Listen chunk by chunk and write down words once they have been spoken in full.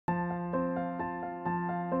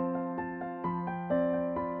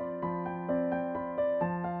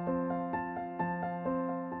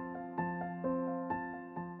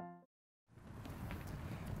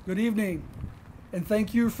Good evening, and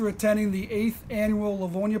thank you for attending the 8th Annual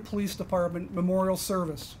Livonia Police Department Memorial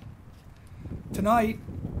Service. Tonight,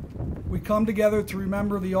 we come together to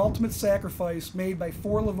remember the ultimate sacrifice made by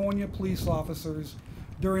 4 Livonia police officers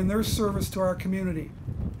during their service to our community.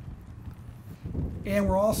 And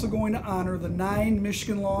we're also going to honor the 9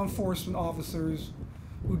 Michigan law enforcement officers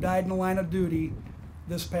who died in the line of duty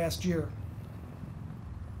this past year.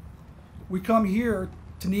 We come here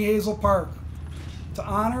to Knee Hazel Park to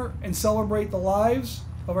honor and celebrate the lives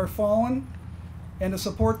of our fallen and to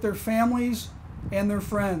support their families and their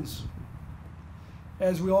friends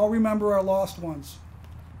as we all remember our lost ones.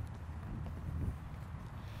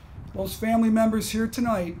 Those family members here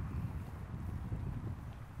tonight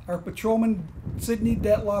are Patrolman Sidney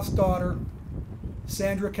Detloff's daughter,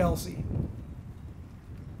 Sandra Kelsey,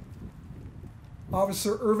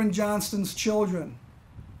 Officer Irvin Johnston's children,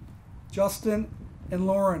 Justin and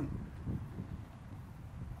Lauren,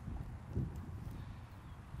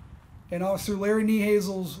 and Officer Larry Knee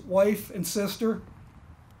Hazel's wife and sister,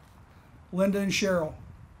 Linda and Cheryl.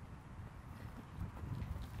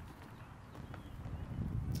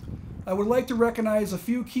 I would like to recognize a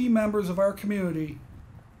few key members of our community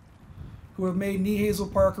who have made Knee Hazel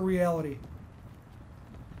Park a reality.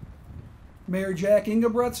 Mayor Jack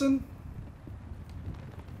Ingebretson,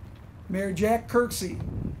 Mayor Jack Kirksey,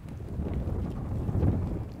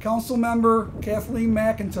 Council Member Kathleen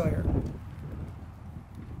McIntyre,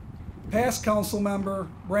 past Council Member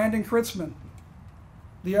Brandon Kritzman,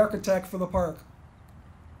 the architect for the park,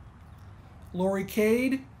 Lori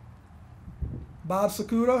Cade, Bob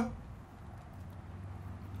Sakuda,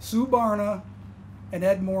 Sue Barna, and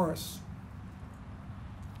Ed Morris.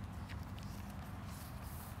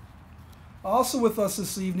 Also with us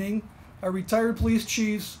this evening are retired police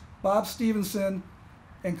chiefs Bob Stevenson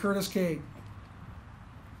and Curtis Cade.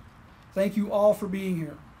 Thank you all for being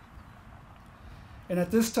here. And at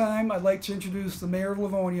this time, I'd like to introduce the Mayor of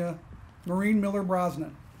Livonia, Maureen Miller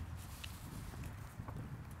Brosnan.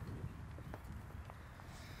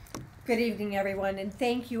 Good evening, everyone, and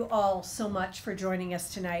thank you all so much for joining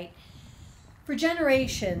us tonight. For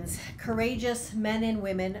generations, courageous men and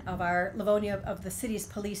women of our Livonia, of the city's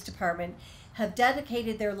police department, have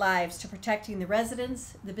dedicated their lives to protecting the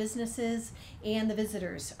residents, the businesses, and the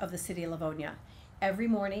visitors of the city of Livonia. Every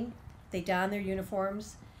morning, they don their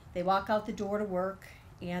uniforms, they walk out the door to work,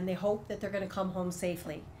 and they hope that they're going to come home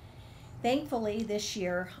safely. Thankfully, this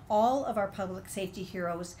year, all of our public safety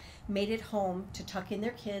heroes made it home to tuck in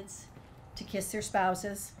their kids, to kiss their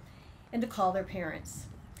spouses, and to call their parents.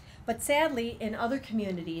 But sadly, in other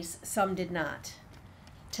communities, some did not.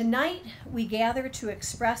 Tonight, we gather to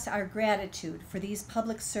express our gratitude for these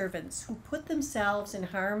public servants who put themselves in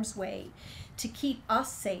harm's way to keep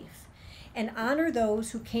us safe and honor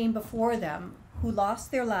those who came before them who lost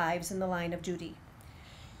their lives in the line of duty.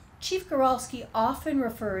 Chief Goralski often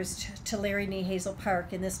refers to Larry Knee Hazel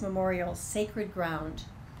Park in this memorial sacred ground,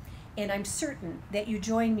 and I'm certain that you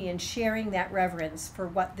join me in sharing that reverence for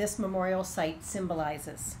what this memorial site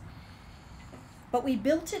symbolizes. But we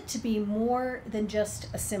built it to be more than just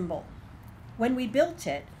a symbol. When we built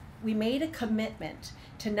it, we made a commitment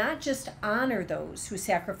to not just honor those who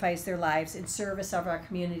sacrificed their lives in service of our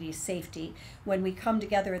community's safety when we come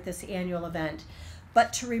together at this annual event,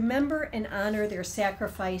 but to remember and honor their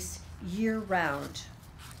sacrifice year-round.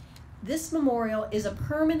 This memorial is a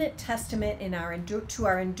permanent testament to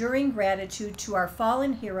our enduring gratitude to our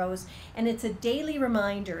fallen heroes, and it's a daily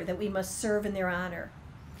reminder that we must serve in their honor.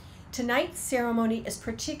 Tonight's ceremony is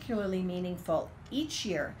particularly meaningful each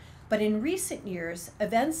year, but in recent years,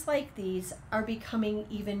 events like these are becoming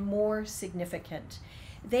even more significant.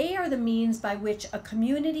 They are the means by which a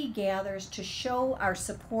community gathers to show our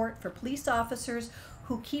support for police officers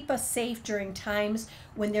who keep us safe during times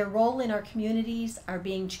when their role in our communities are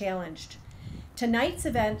being challenged. Tonight's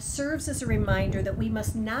event serves as a reminder that we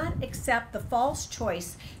must not accept the false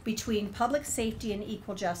choice between public safety and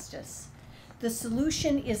equal justice. The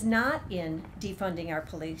solution is not in defunding our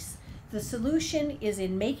police. The solution is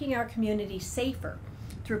in making our community safer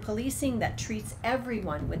through policing that treats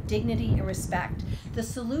everyone with dignity and respect. The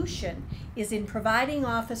solution is in providing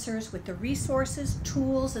officers with the resources,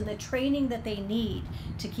 tools, and the training that they need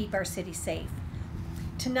to keep our city safe.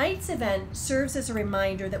 Tonight's event serves as a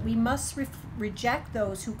reminder that we must reject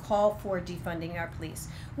those who call for defunding our police.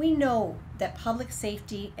 We know that public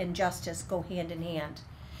safety and justice go hand in hand.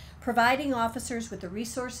 Providing officers with the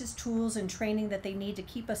resources, tools, and training that they need to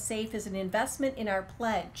keep us safe is an investment in our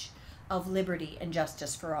pledge of liberty and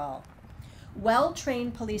justice for all.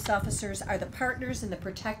 Well-trained police officers are the partners and the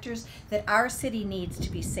protectors that our city needs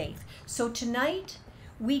to be safe. So tonight,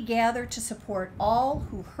 we gather to support all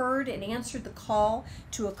who heard and answered the call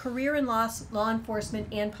to a career in law enforcement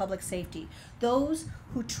and public safety, those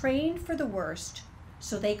who trained for the worst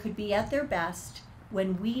so they could be at their best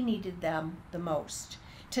when we needed them the most.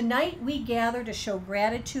 Tonight, we gather to show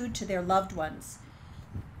gratitude to their loved ones.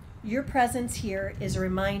 Your presence here is a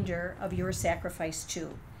reminder of your sacrifice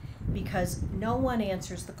too, because no one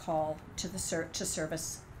answers the call to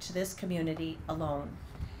service to this community alone.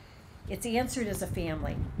 It's answered as a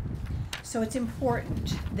family. So it's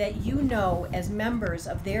important that you know, as members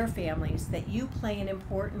of their families, that you play an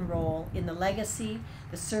important role in the legacy,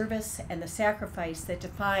 the service, and the sacrifice that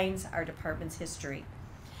defines our department's history.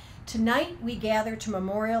 Tonight, we gather to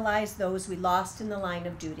memorialize those we lost in the line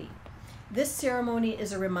of duty. This ceremony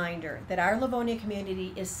is a reminder that our Livonia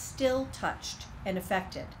community is still touched and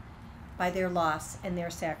affected by their loss and their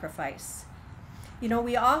sacrifice. You know,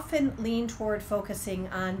 we often lean toward focusing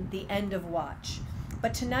on the end of watch,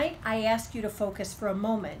 but tonight I ask you to focus for a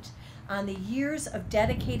moment on the years of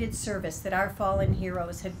dedicated service that our fallen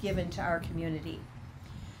heroes have given to our community.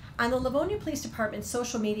 On the Livonia Police Department's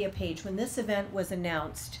social media page, when this event was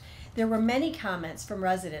announced, there were many comments from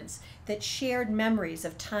residents that shared memories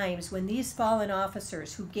of times when these fallen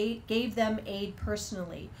officers who gave them aid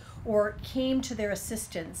personally or came to their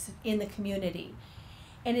assistance in the community.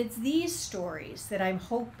 And it's these stories that I'm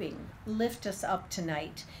hoping lift us up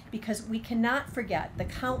tonight, because we cannot forget the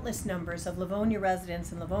countless numbers of Livonia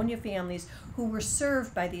residents and Livonia families who were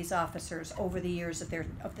served by these officers over the years of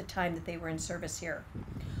the time that they were in service here.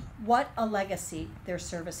 What a legacy their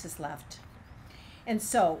service has left. And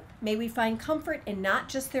so, may we find comfort in not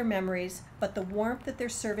just their memories, but the warmth that their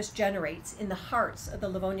service generates in the hearts of the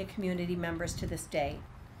Livonia community members to this day.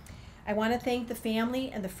 I want to thank the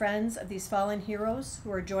family and the friends of these fallen heroes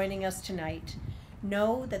who are joining us tonight.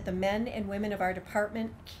 Know that the men and women of our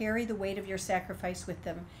department carry the weight of your sacrifice with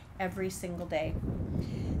them every single day.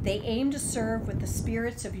 They aim to serve with the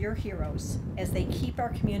spirits of your heroes as they keep our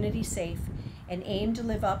community safe and aim to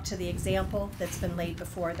live up to the example that's been laid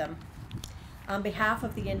before them. On behalf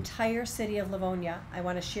of the entire city of Livonia, I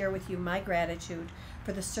want to share with you my gratitude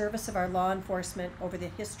for the service of our law enforcement over the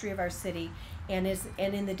history of our city and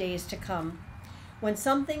in the days to come. When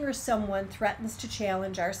something or someone threatens to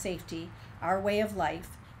challenge our safety, our way of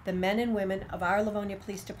life, the men and women of our Livonia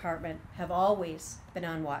Police Department have always been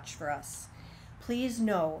on watch for us. Please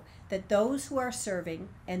know that those who are serving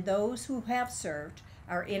and those who have served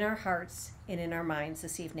are in our hearts and in our minds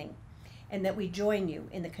this evening, and that we join you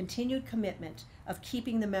in the continued commitment of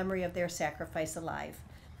keeping the memory of their sacrifice alive.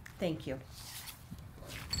 Thank you.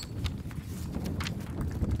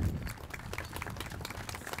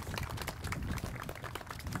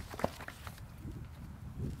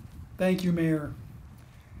 Thank you, Mayor.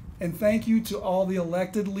 And thank you to all the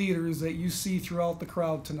elected leaders that you see throughout the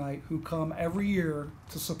crowd tonight who come every year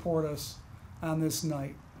to support us on this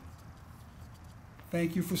night.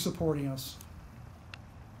 Thank you for supporting us.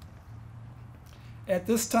 At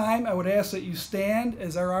this time, I would ask that you stand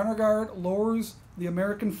as our honor guard lowers the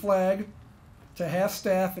American flag to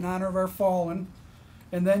half-staff in honor of our fallen,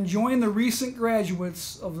 and then join the recent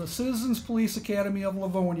graduates of the Citizens Police Academy of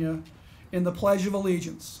Livonia in the Pledge of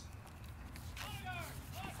Allegiance.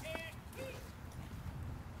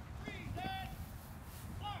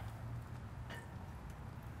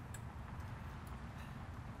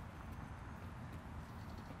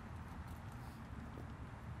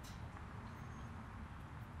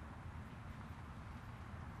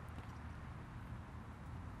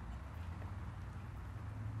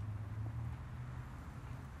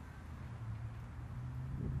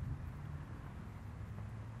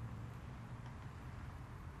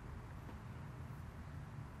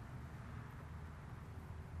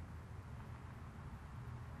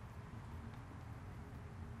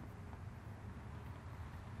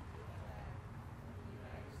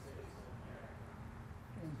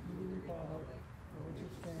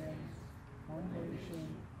 One nation,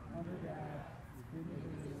 under God,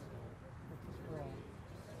 indivisible, with for all.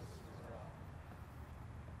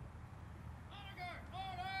 Honor guard,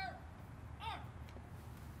 order! Up!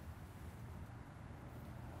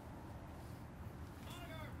 Honor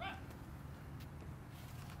guard, rest!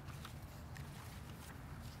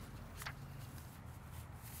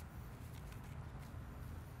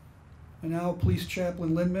 And now, Police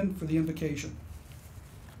Chaplain Lindman for the invocation.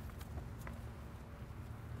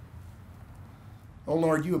 O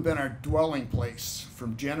Lord, you have been our dwelling place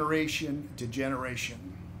from generation to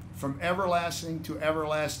generation. From everlasting to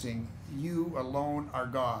everlasting, you alone are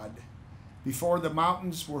God. Before the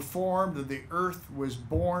mountains were formed and the earth was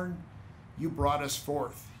born, You brought us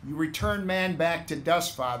forth. You returned man back to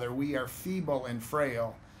dust, Father. We are feeble and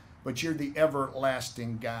frail, but you're the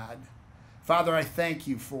everlasting God. Father, I thank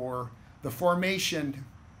you for the formation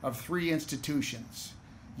of 3 institutions.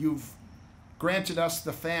 You've granted us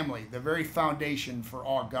the family, the very foundation for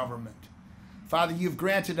all government. Father, you've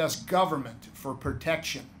granted us government for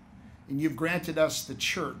protection, and you've granted us the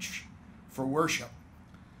church for worship.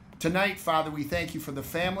 Tonight, Father, we thank you for the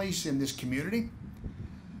families in this community.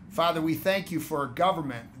 Father, we thank you for a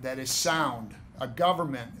government that is sound, a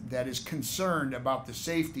government that is concerned about the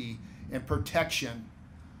safety and protection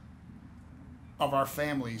of our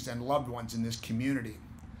families and loved ones in this community.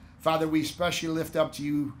 Father, we especially lift up to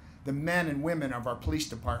you the men and women of our police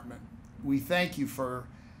department. We thank you for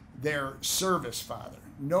their service, Father.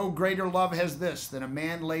 No greater love has this than a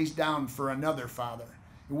man lays down for another, Father.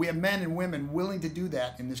 And we have men and women willing to do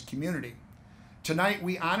that in this community. Tonight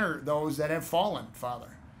we honor those that have fallen, Father.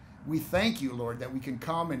 We thank you, Lord, that we can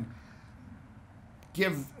come and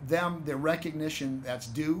give them the recognition that's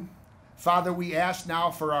due. Father, we ask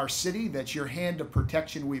now for our city that your hand of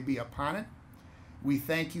protection will be upon it. We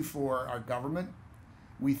thank you for our government.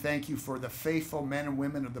 We thank you for the faithful men and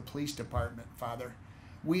women of the police department, Father.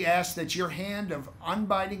 We ask that your hand of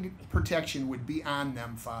unbinding protection would be on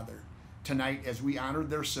them, Father, tonight as we honor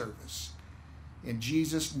their service. In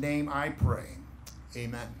Jesus' name I pray.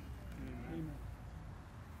 Amen.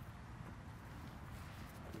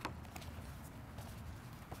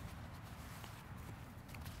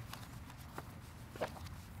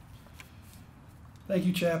 Thank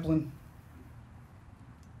you, Chaplain.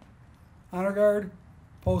 Honor Guard,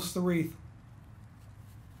 post the wreath.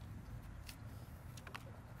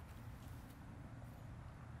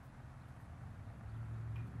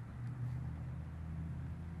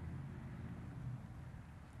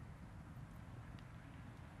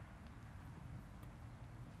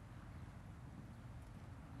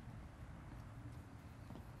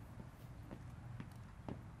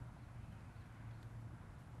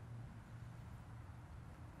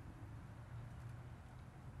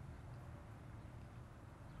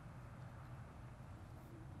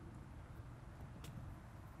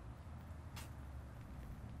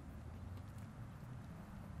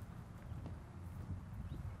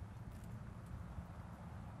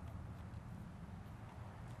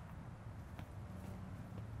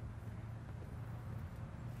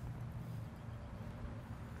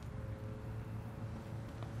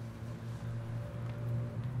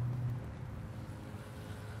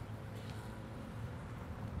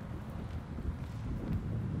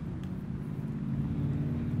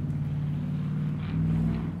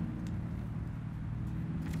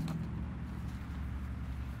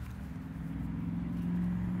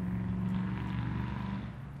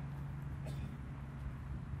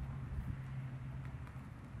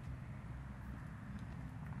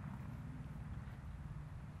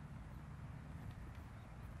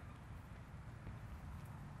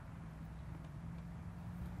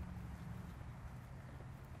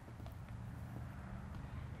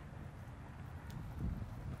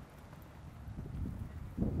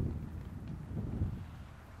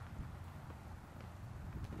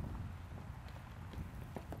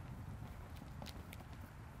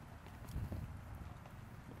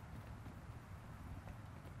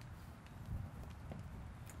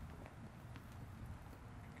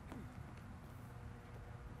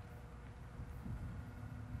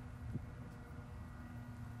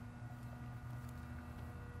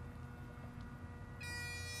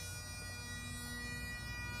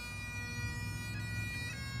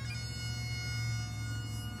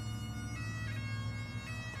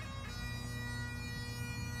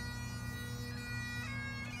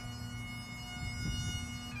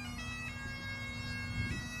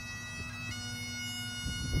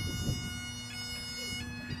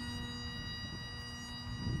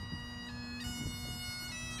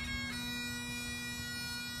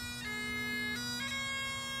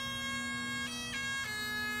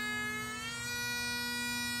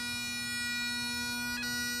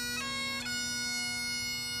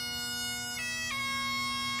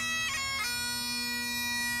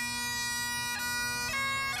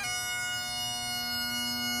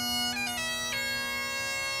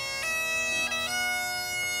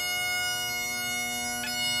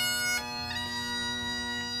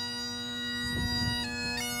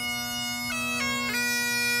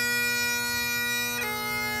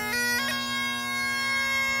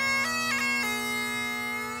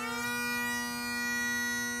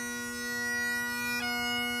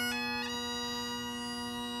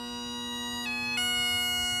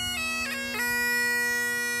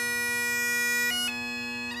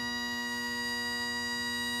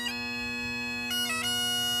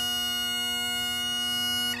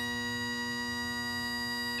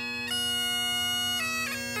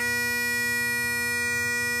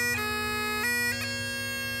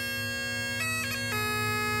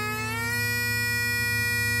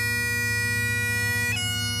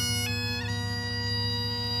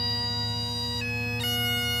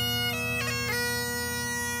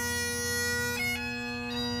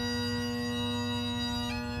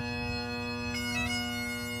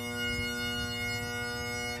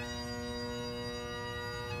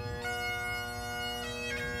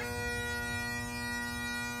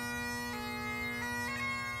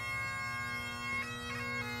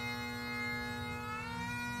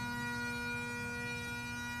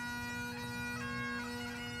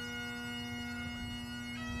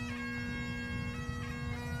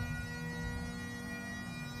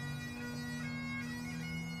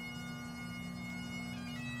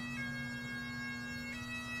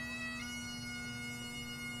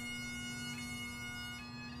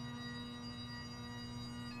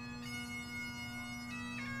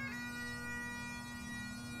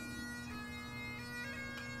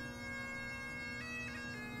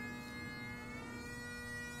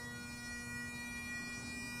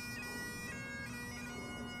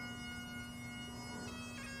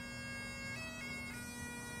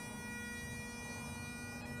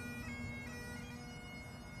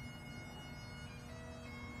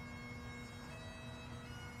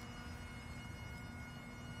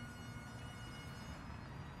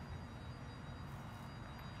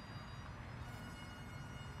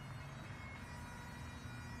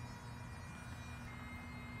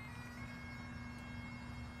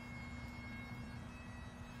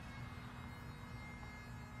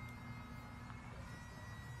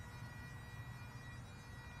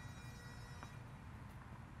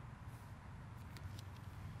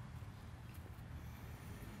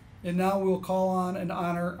 And now we'll call on and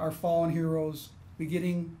honor our fallen heroes,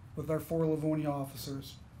 beginning with our 4 Livonia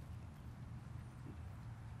officers.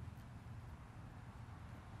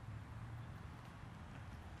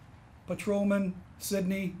 Patrolman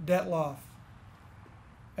Sidney Detloff.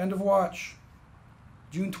 End of watch,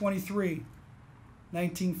 June 23,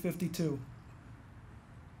 1952.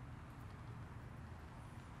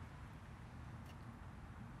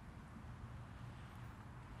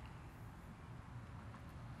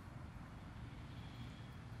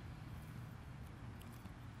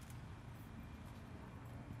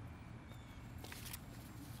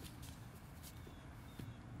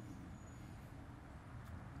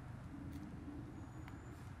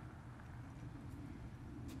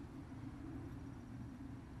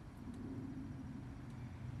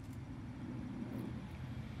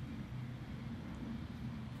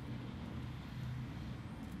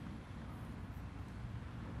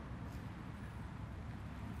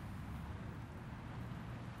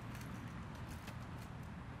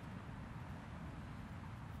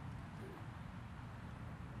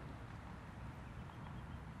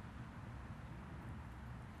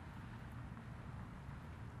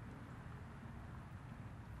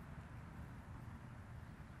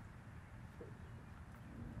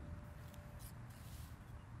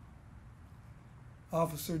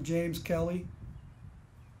 Officer James Kelly,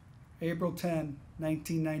 April 10,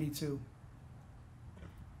 1992.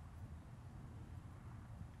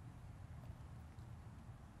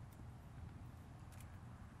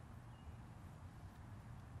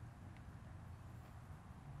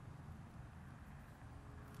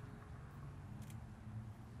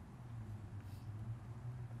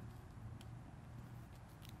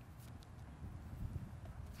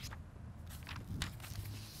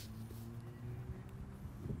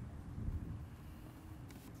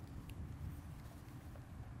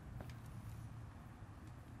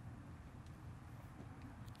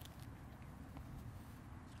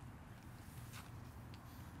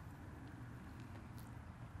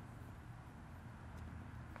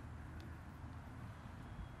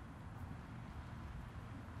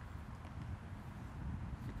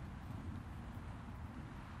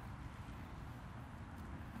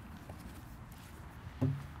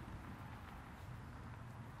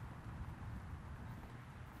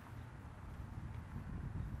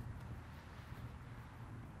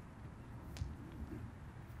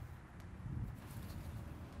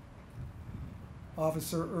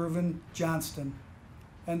 Officer Irvin Johnston.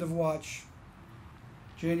 End of watch,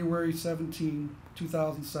 January 17,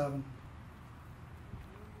 2007.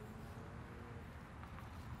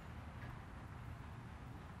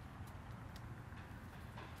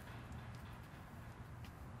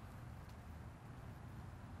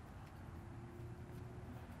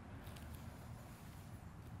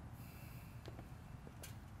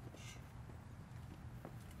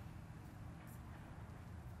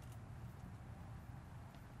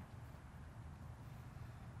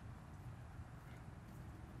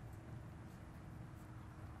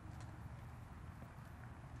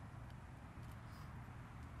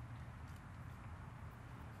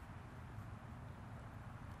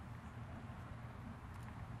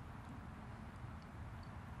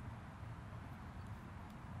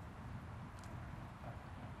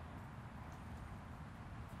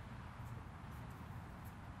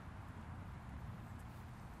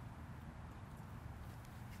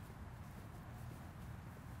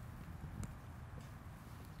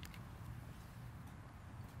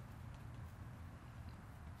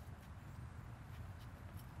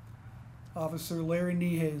 Officer Larry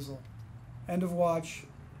Niehazel. End of watch,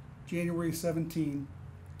 January 17,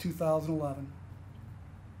 2011.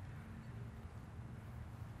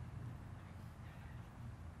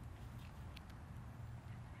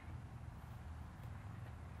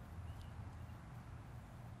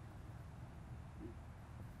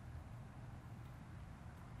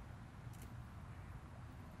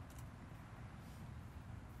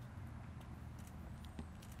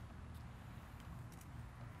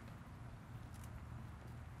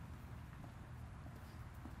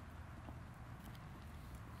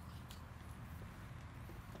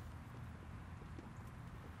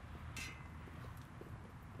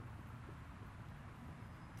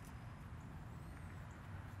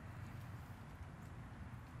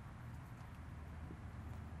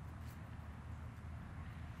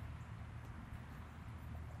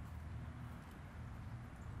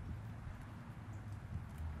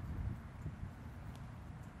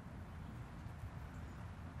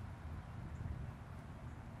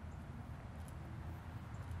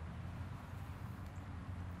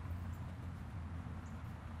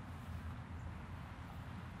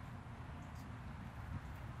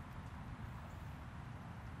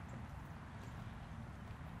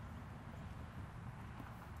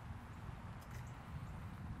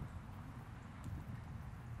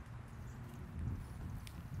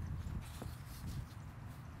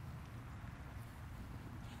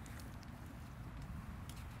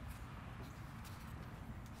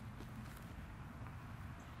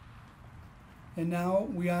 And now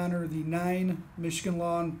we honor the 9 Michigan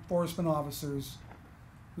law enforcement officers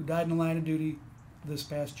who died in the line of duty this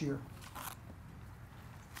past year.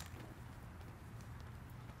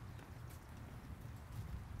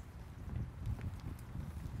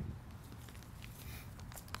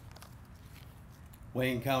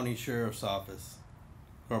 Wayne County Sheriff's Office,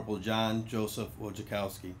 Corporal John Joseph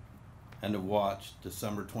Wojciechowski, end of watch,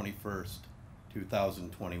 December 21st,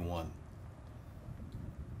 2021.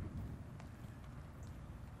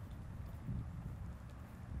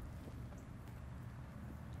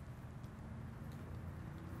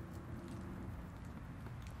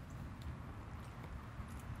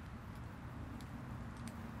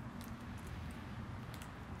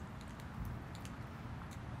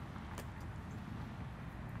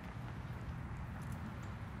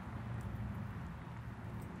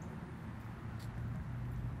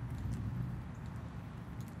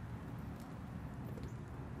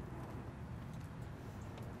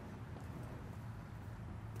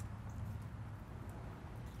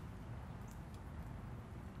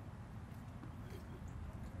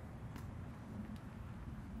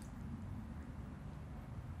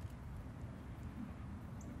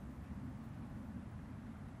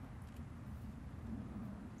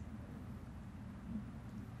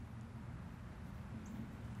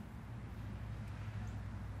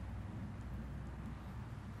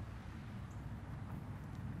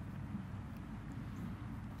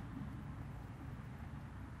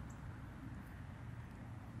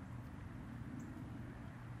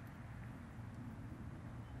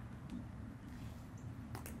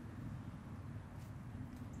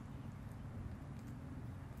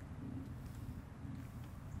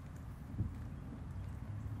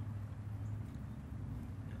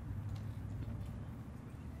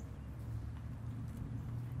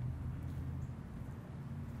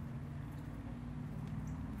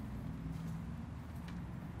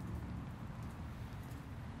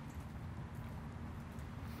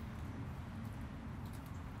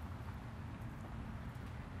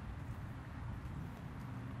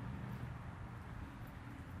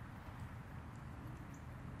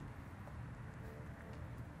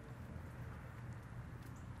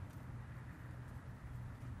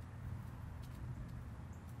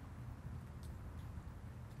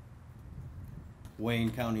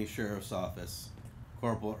 Wayne County Sheriff's Office,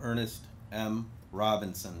 Corporal Ernest M.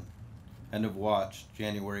 Robinson, end of watch,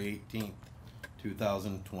 January 18th,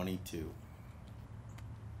 2022.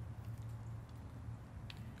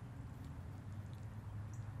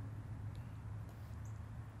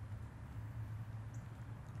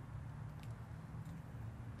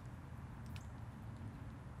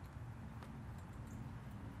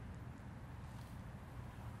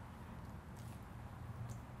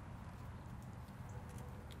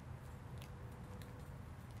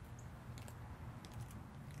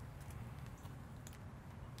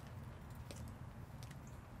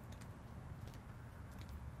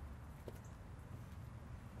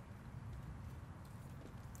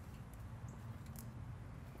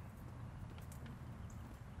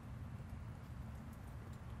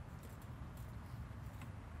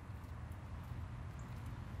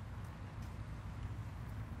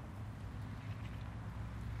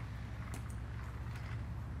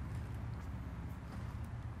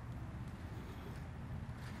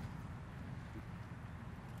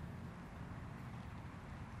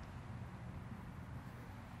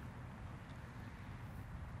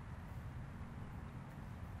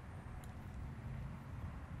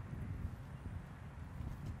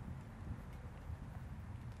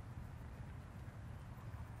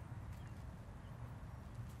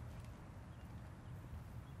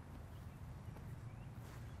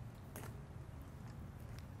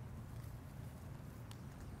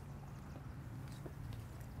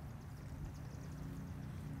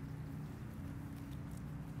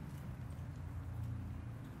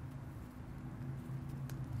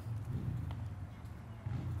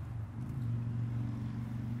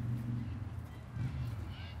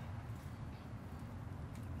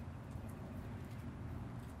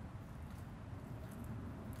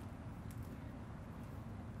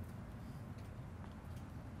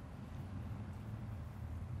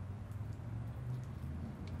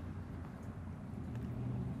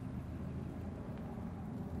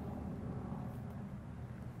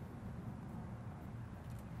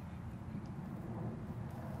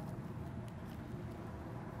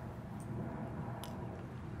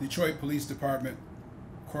 Detroit Police Department,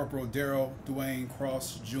 Corporal Darrell Dwayne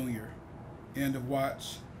Cross, Jr., end of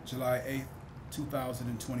watch, July 8th,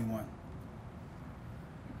 2021.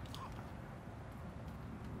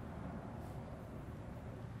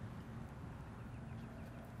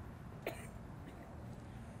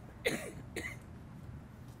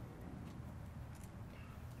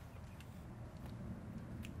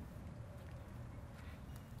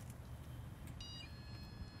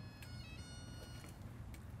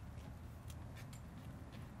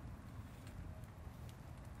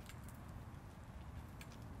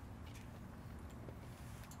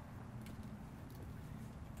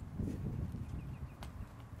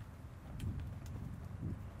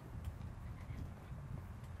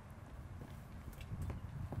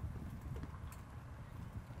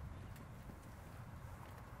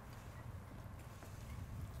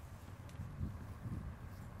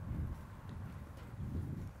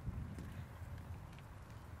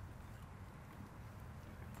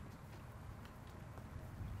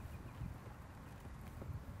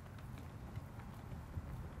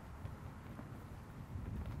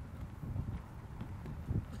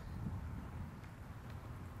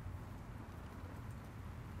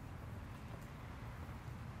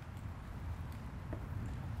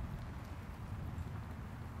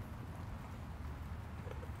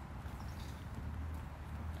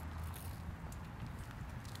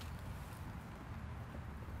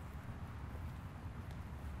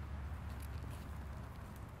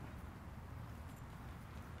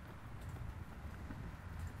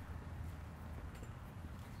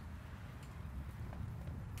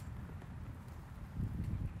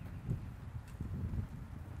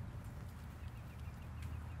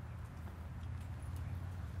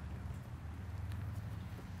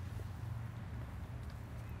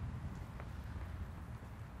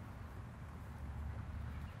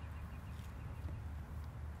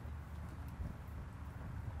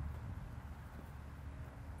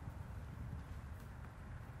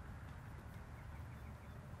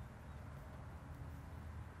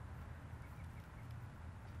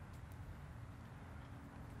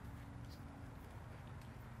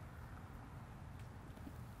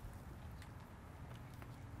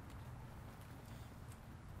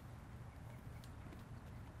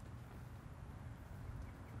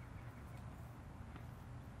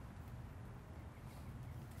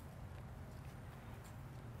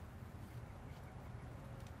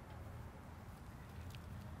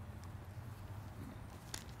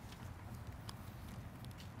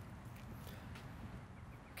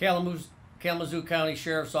 Kalamazoo County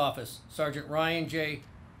Sheriff's Office, Sergeant Ryan J.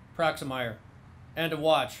 Proxmire. End of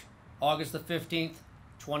watch, August the 15th,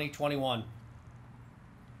 2021.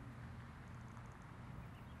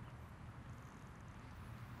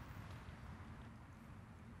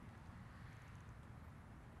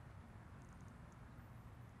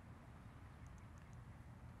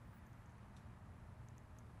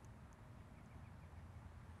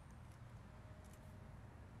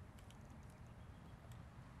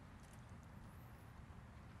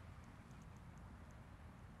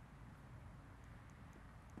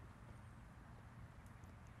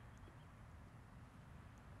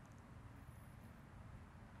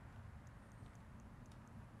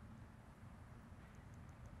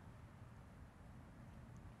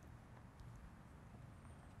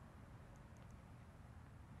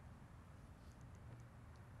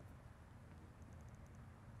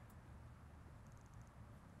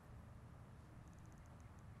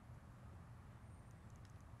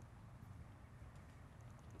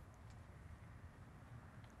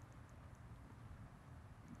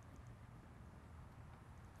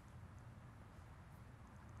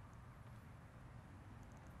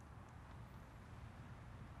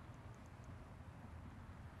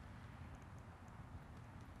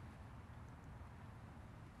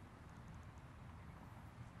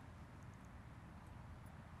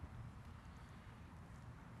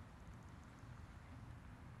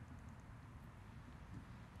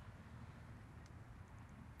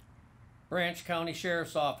 Branch County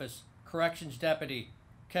Sheriff's Office, Corrections Deputy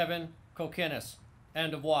Kevin Kokinis.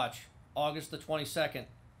 End of watch, August the 22nd,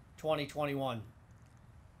 2021.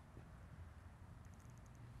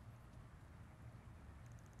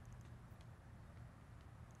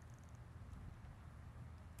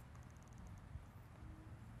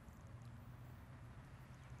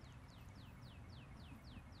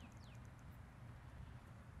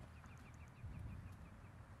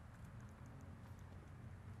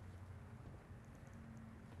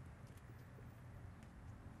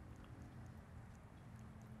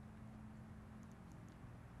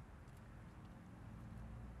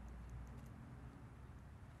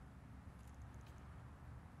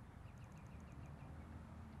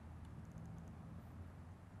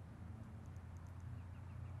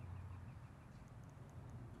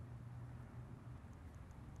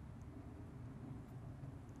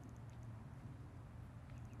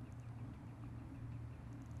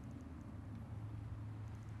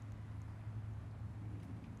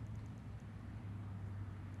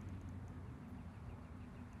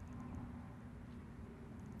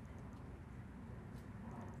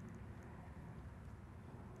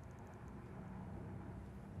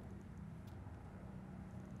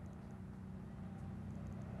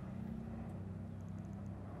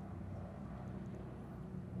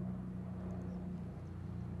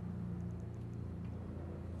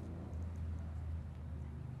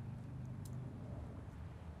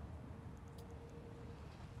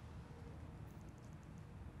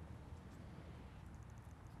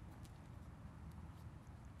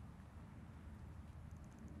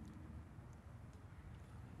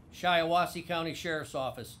 Shiawassee County Sheriff's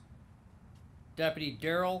Office, Deputy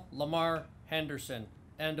Daryl Lamar Henderson.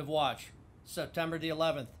 End of watch, September the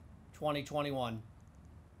 11th, 2021.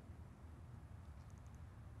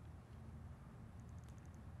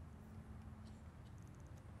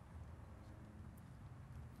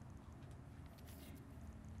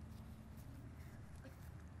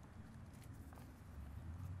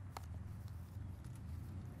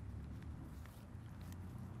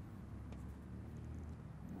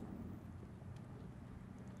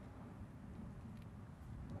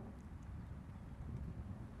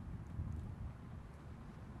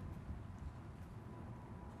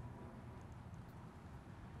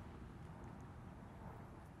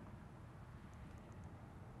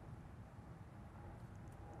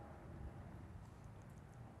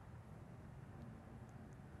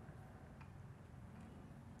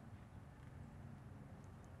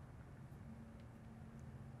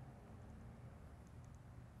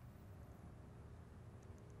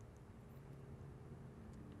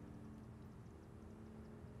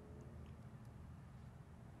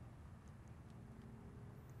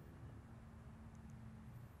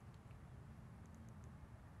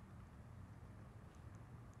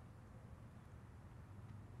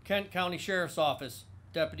 Kent County Sheriff's Office,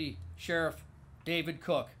 Deputy Sheriff David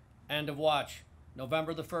Cook. End of watch,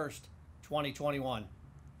 November the 1st, 2021.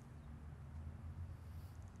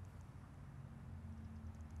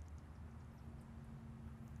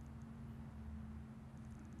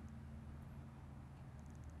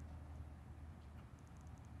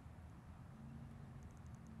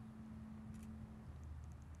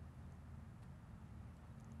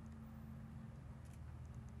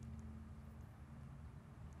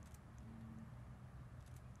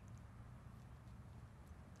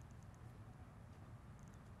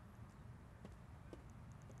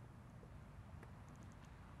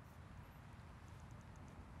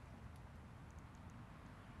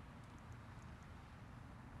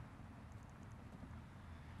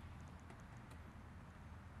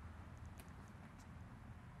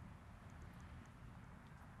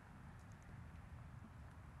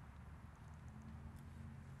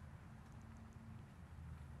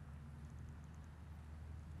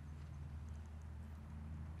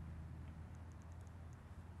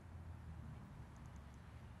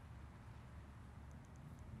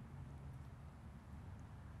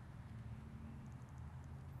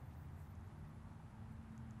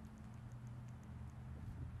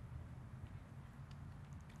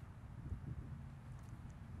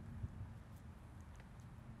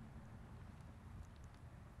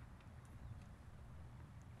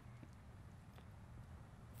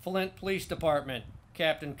 Flint Police Department,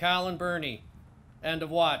 Captain Colin Burney. End of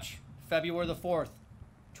watch, February the 4th,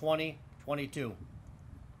 2022.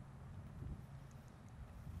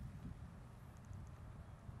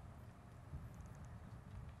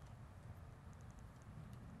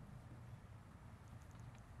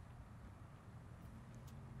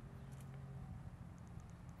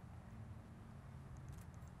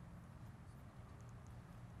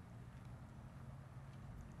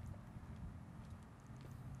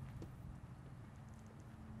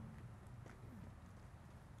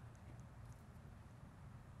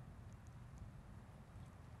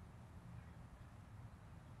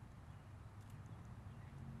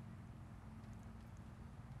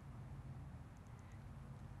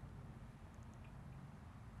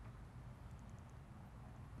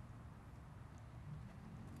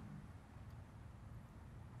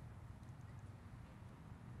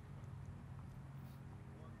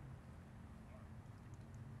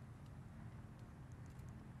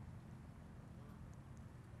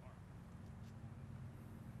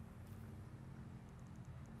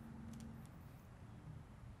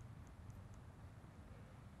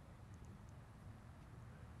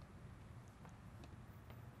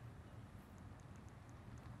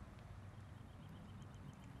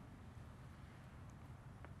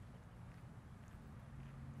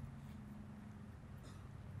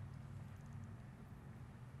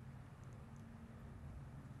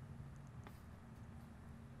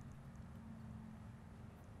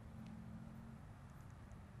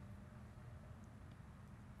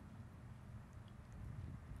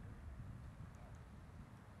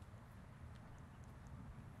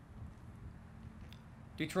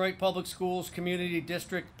 Detroit Public Schools Community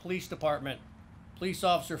District Police Department, Police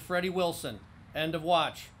Officer Freddie Wilson. End of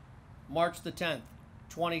watch, March the 10th,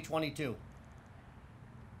 2022.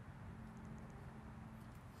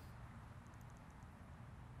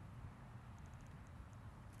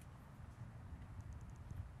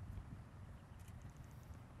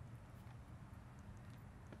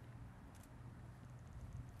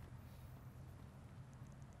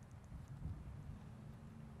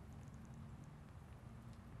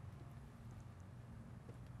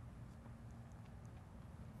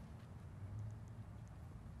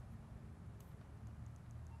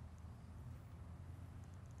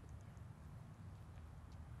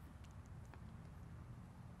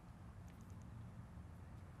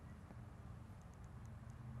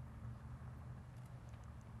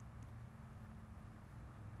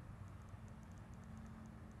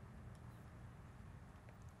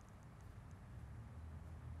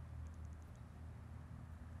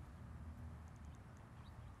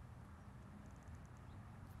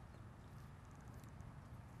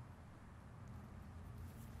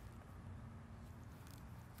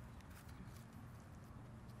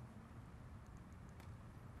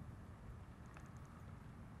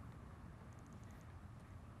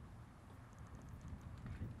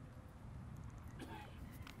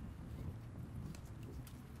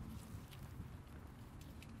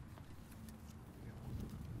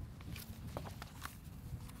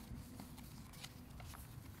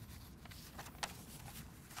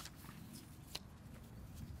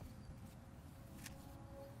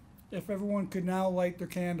 If everyone could now light their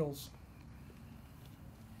candles.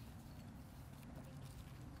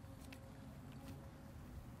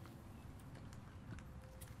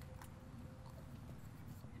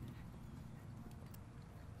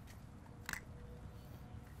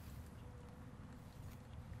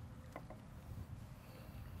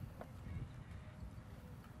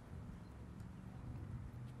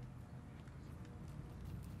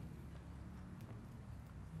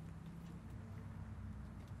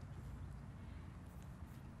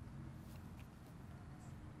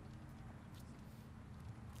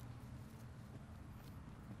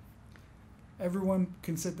 Everyone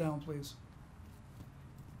can sit down, please.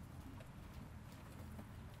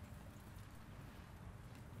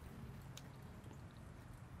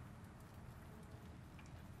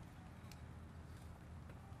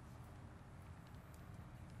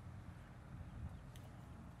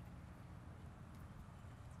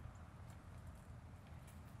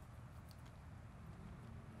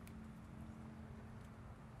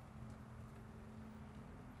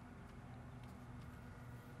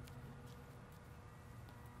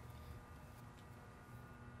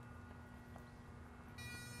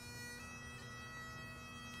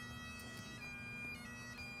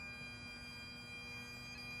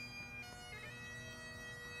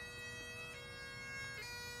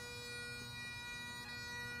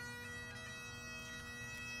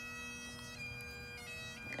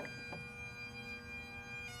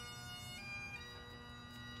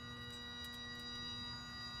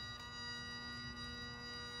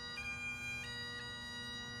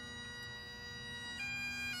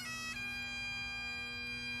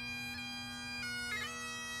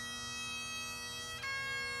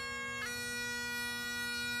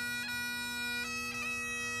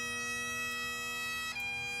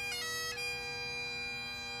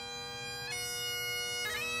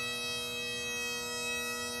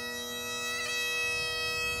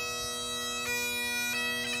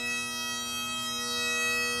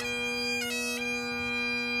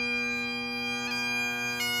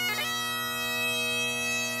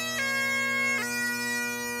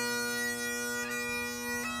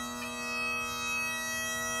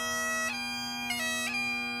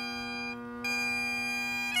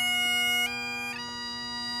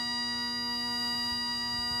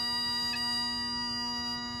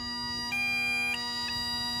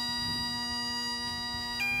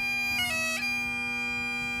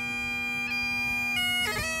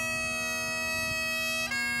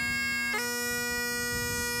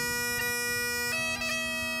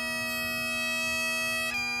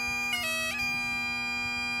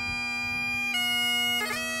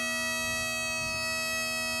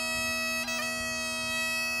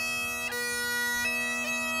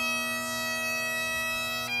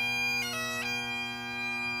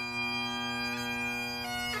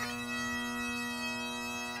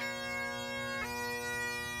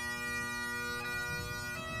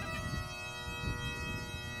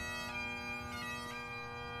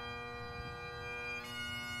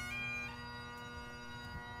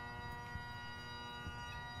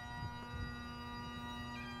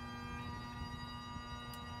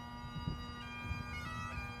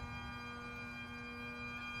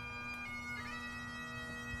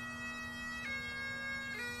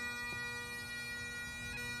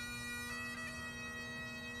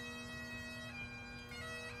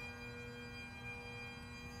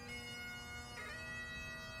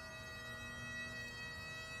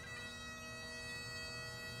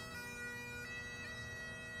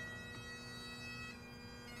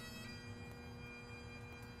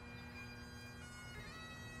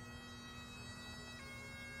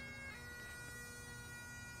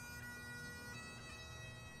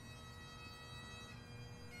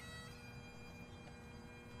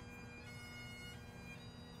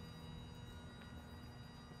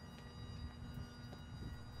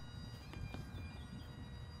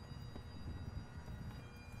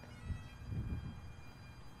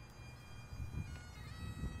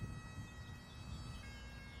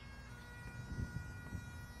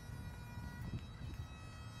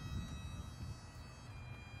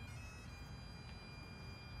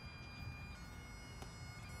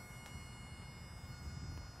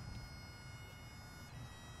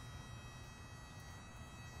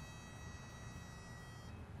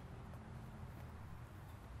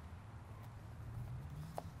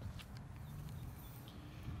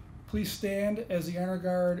 Please stand as the honor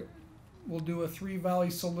guard will do a 3-volley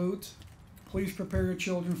salute. Please prepare your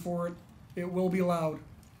children for it. It will be loud.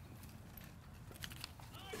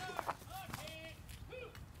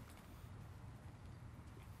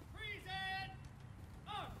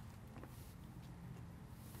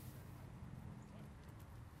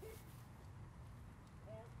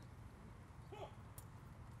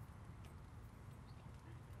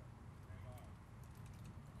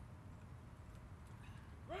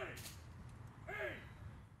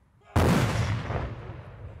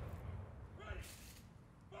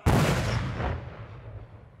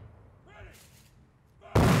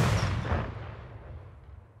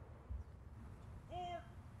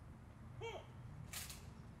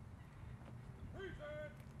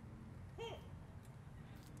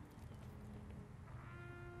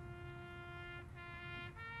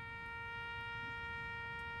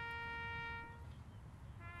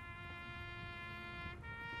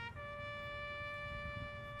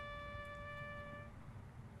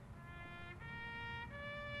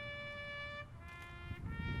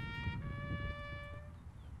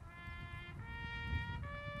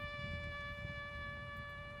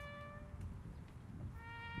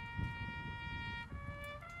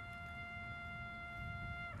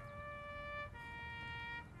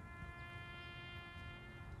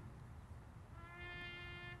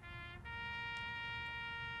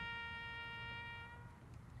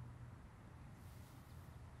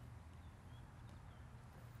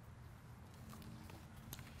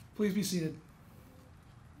 Please be seated.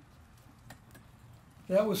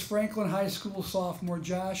 That was Franklin High School sophomore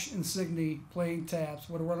Josh Insigne playing taps.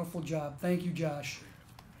 What a wonderful job. Thank you, Josh.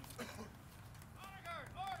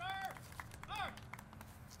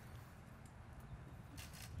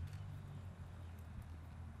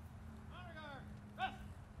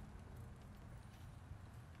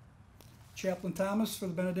 Chaplain Thomas for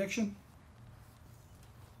the benediction.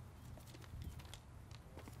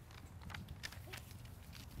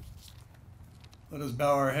 Let us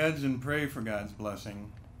bow our heads and pray for God's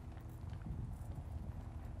blessing.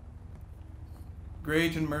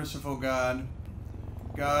 Great and merciful God,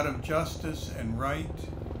 God of justice and right,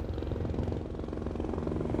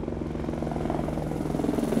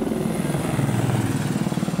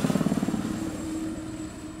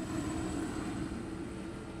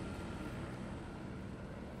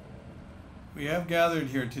 we have gathered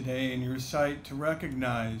here today in your sight to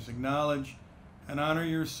recognize, acknowledge, and honor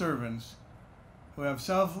your servants who have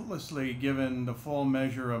selflessly given the full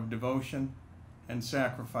measure of devotion and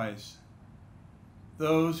sacrifice.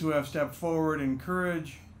 Those who have stepped forward in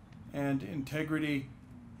courage and integrity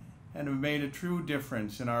and have made a true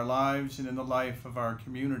difference in our lives and in the life of our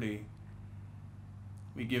community.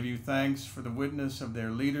 We give you thanks for the witness of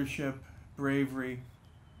their leadership, bravery,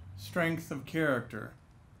 strength of character,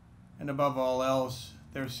 and above all else,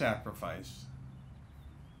 their sacrifice.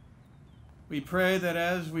 We pray that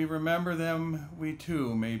as we remember them, we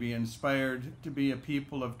too may be inspired to be a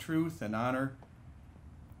people of truth and honor.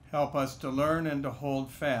 Help us to learn and to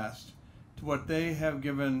hold fast to what they have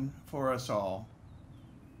given for us all.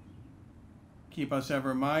 Keep us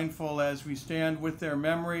ever mindful as we stand with their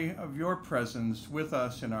memory of your presence with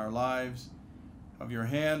us in our lives, of your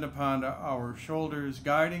hand upon our shoulders,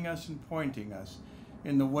 guiding us and pointing us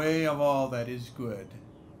in the way of all that is good.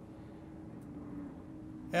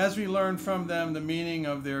 As we learn from them the meaning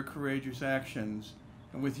of their courageous actions,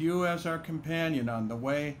 and with you as our companion on the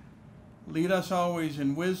way, lead us always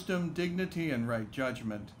in wisdom, dignity, and right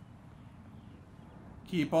judgment.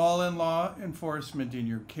 Keep all in law enforcement in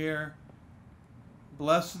your care.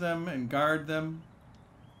 Bless them and guard them.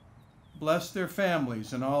 Bless their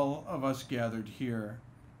families and all of us gathered here.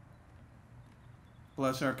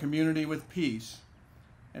 Bless our community with peace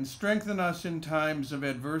and strengthen us in times of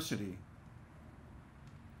adversity.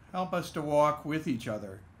 Help us to walk with each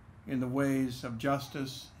other in the ways of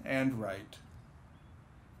justice and right.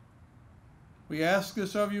 We ask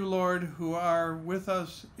this of you, Lord, who are with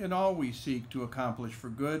us in all we seek to accomplish for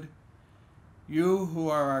good, you who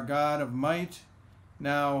are our God of might,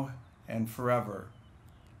 now and forever.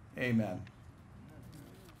 Amen.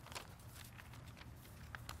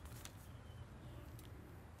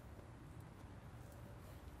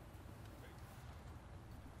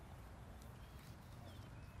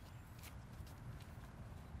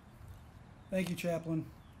 Thank you, Chaplain.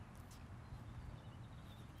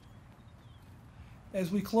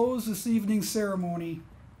 As we close this evening's ceremony,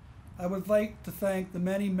 I would like to thank the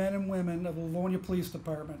many men and women of the Livonia Police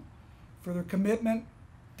Department for their commitment,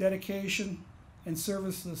 dedication, and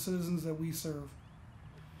service to the citizens that we serve.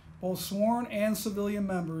 Both sworn and civilian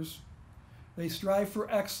members, they strive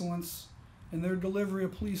for excellence in their delivery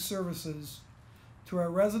of police services to our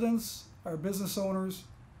residents, our business owners,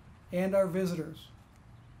 and our visitors.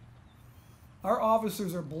 Our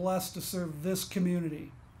officers are blessed to serve this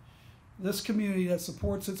community that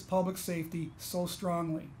supports its public safety so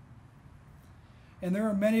strongly. And there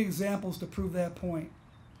are many examples to prove that point,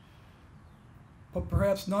 but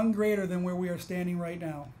perhaps none greater than where we are standing right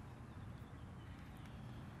now.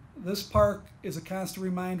 This park is a constant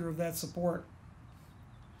reminder of that support.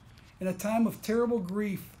 In a time of terrible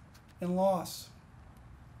grief and loss,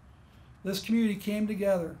 this community came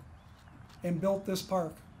together and built this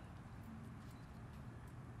park.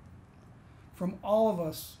 From all of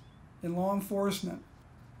us in law enforcement,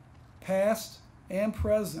 past and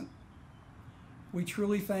present, we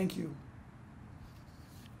truly thank you.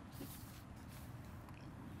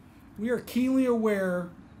 We are keenly aware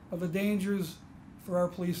of the dangers for our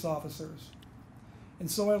police officers. And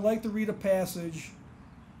so I'd like to read a passage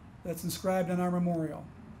that's inscribed on our memorial.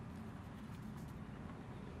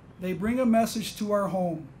 They bring a message to our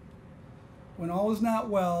home when all is not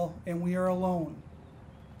well and we are alone.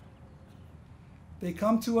 They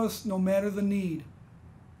come to us no matter the need.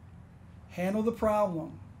 Handle the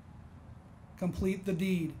problem. Complete the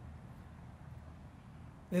deed.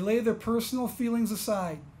 They lay their personal feelings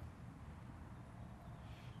aside.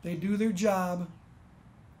 They do their job.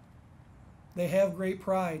 They have great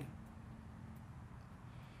pride.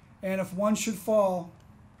 And if one should fall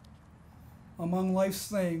among life's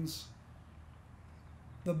things,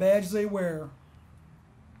 the badge they wear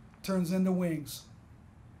turns into wings.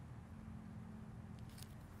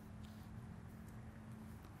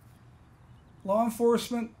 Law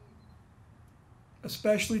enforcement,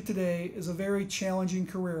 especially today, is a very challenging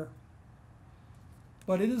career,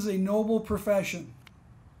 but it is a noble profession.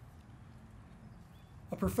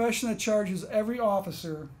 A profession that charges every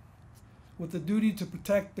officer with the duty to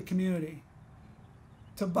protect the community,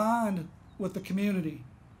 to bond with the community,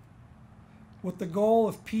 with the goal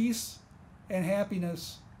of peace and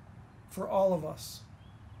happiness for all of us.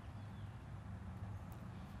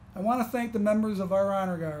 I want to thank the members of our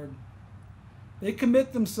Honor Guard. They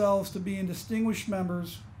commit themselves to being distinguished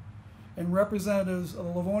members and representatives of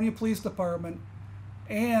the Livonia Police Department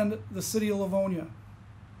and the City of Livonia.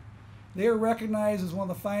 They are recognized as one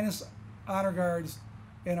of the finest honor guards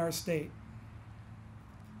in our state.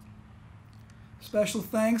 Special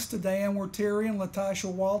thanks to Diane Wartarian,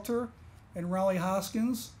 Latasha Walter, and Raleigh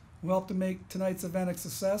Hoskins, who helped to make tonight's event a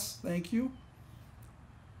success. Thank you.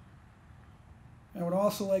 I would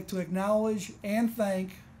also like to acknowledge and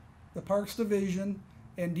thank the Parks Division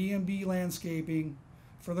and D&B Landscaping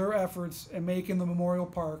for their efforts in making the Memorial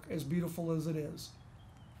Park as beautiful as it is.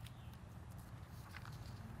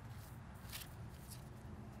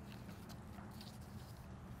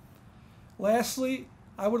 Lastly,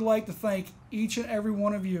 I would like to thank each and every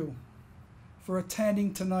one of you for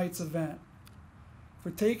attending tonight's event,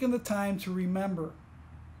 for taking the time to remember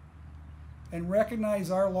and recognize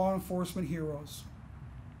our law enforcement heroes.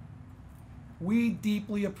 We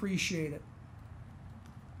deeply appreciate it.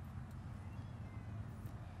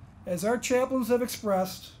 As our chaplains have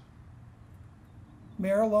expressed,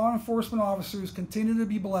 may our law enforcement officers continue to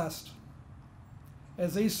be blessed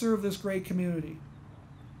as they serve this great community.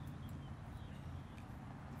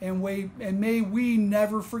 And may we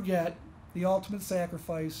never forget the ultimate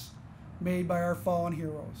sacrifice made by our fallen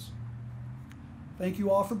heroes. Thank you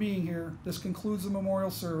all for being here. This concludes the memorial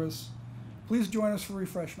service. Please join us for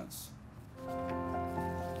refreshments.